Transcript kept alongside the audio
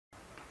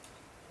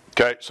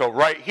Okay, so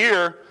right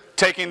here,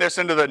 taking this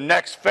into the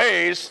next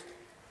phase,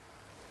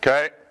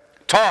 okay,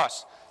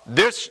 toss.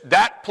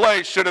 That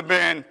play should have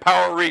been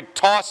power read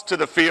toss to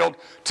the field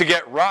to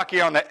get Rocky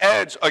on the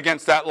edge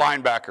against that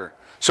linebacker.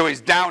 So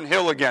he's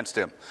downhill against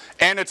him.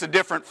 And it's a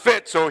different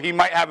fit, so he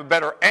might have a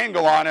better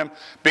angle on him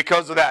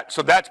because of that.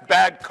 So that's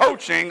bad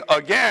coaching.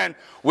 Again,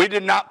 we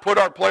did not put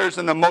our players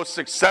in the most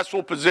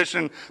successful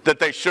position that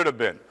they should have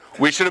been.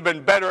 We should have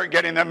been better at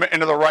getting them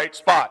into the right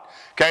spot.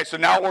 Okay, so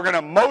now we're going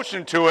to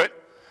motion to it.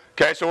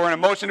 Okay, so we're going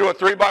to motion to a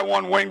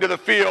 3-by-1 wing to the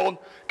field.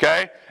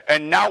 Okay,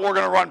 and now we're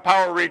going to run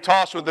power read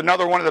toss with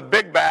another one of the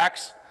big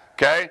backs.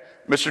 Okay,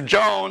 Mr.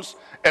 Jones.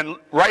 And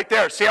right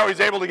there, see how he's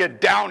able to get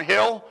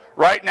downhill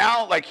right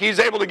now? Like he's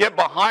able to get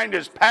behind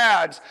his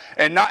pads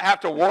and not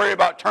have to worry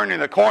about turning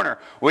the corner.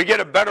 We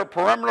get a better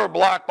perimeter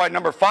block by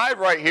number 5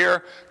 right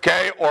here,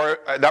 okay? Or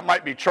that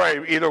might be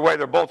Trey. Either way,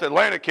 they're both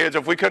Atlanta kids.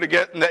 If we could have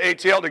gotten the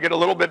ATL to get a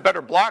little bit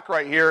better block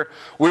right here,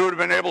 we would have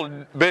been able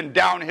to been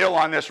downhill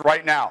on this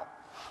right now.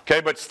 Okay,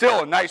 but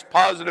still a nice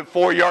positive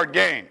 4-yard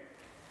gain.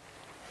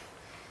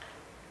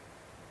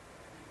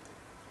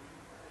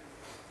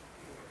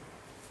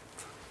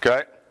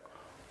 Okay.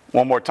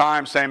 One more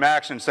time, same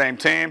action, same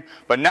team.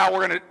 But now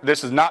we're going to,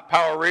 this is not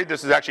power read,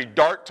 this is actually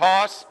dart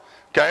toss.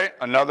 Okay,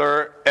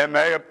 another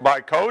MA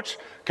by coach.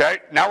 Okay,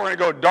 now we're going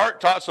to go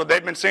dart toss. So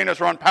they've been seeing us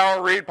run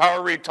power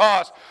read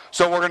toss.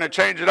 So we're going to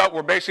change it up.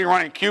 We're basically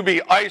running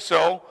QB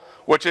ISO,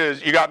 which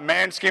is you got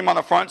man scheme on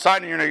the front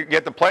side and you're going to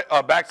get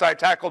the backside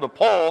tackle to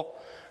pull.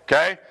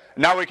 Okay,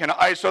 now we can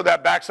ISO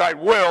that backside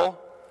will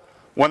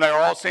when they're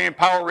all seeing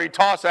power read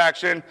toss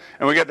action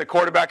and we get the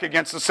quarterback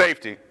against the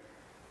safety.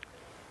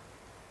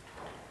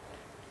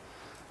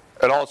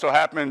 It also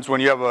happens when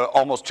you have an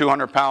almost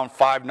 200-pound,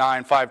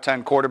 5'9",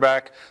 5'10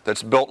 quarterback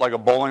that's built like a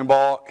bowling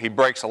ball. He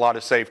breaks a lot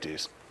of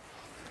safeties.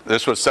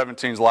 This was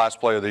 17's last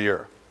play of the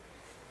year.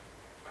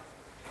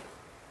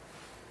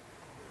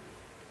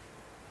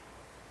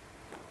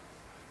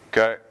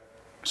 Okay,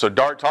 so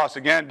dart toss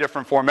again,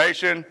 different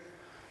formation,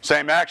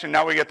 same action.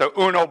 Now we get the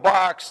Uno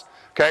box.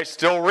 Okay,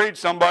 still read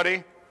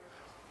somebody.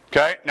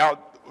 Okay, now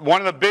one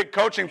of the big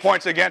coaching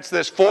points against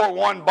this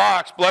 4-1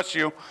 box, bless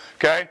you,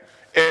 okay,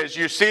 is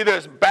you see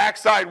this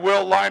backside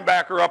will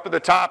linebacker up at the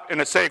top in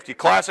a safety.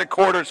 Classic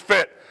quarters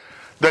fit.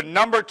 The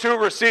number 2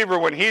 receiver,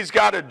 when he's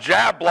got a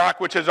jab block,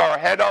 which is our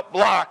head up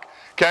block,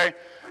 okay,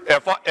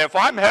 if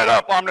I'm head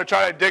up, I'm going to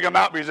try to dig him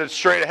out because it's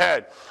straight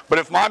ahead. But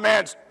if my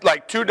man's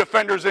like 2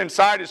 defenders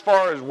inside as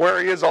far as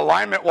where he is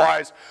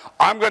alignment-wise,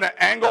 I'm going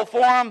to angle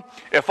for him.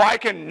 If I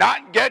can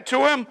not get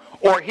to him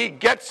or he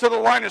gets to the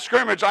line of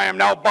scrimmage, I am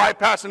now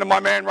bypassing to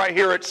my man right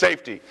here at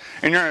safety.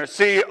 And you're going to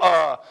see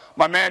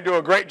my man do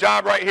a great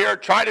job right here.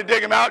 Try to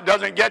dig him out,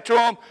 doesn't get to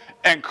him,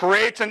 and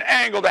creates an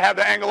angle to have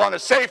the angle on the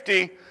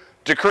safety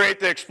to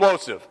create the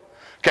explosive.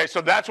 Okay,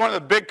 so that's one of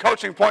the big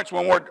coaching points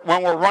when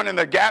we're running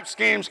the gap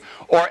schemes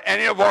or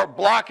any of our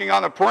blocking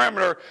on the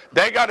perimeter.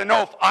 They got to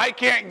know if I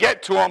can't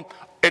get to them,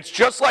 it's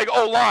just like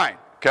O-line,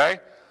 okay?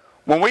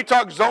 When we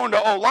talk zone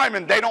to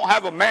O-lineman, they don't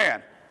have a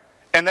man,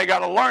 and they got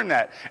to learn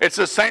that. It's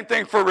the same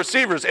thing for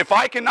receivers. If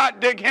I cannot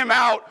dig him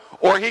out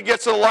or he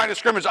gets to the line of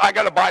scrimmage, I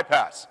got to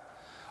bypass.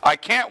 I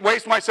can't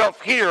waste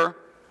myself here,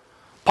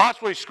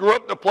 possibly screw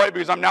up the play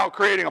because I'm now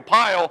creating a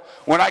pile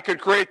when I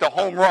could create the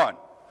home run.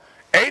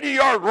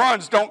 80-yard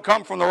runs don't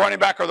come from the running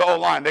back or the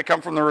O-line. They come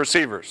from the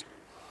receivers.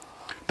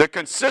 The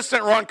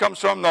consistent run comes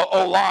from the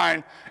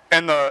O-line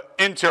and the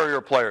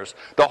interior players.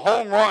 The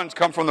home runs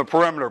come from the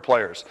perimeter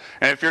players.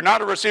 And if you're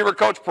not a receiver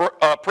coach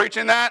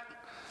preaching that,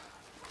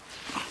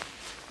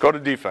 go to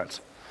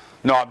defense.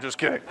 No, I'm just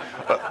kidding.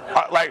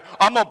 Like,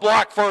 I'm a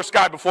block first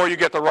guy before you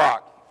get the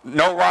rock.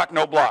 No rock,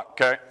 no block,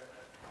 okay?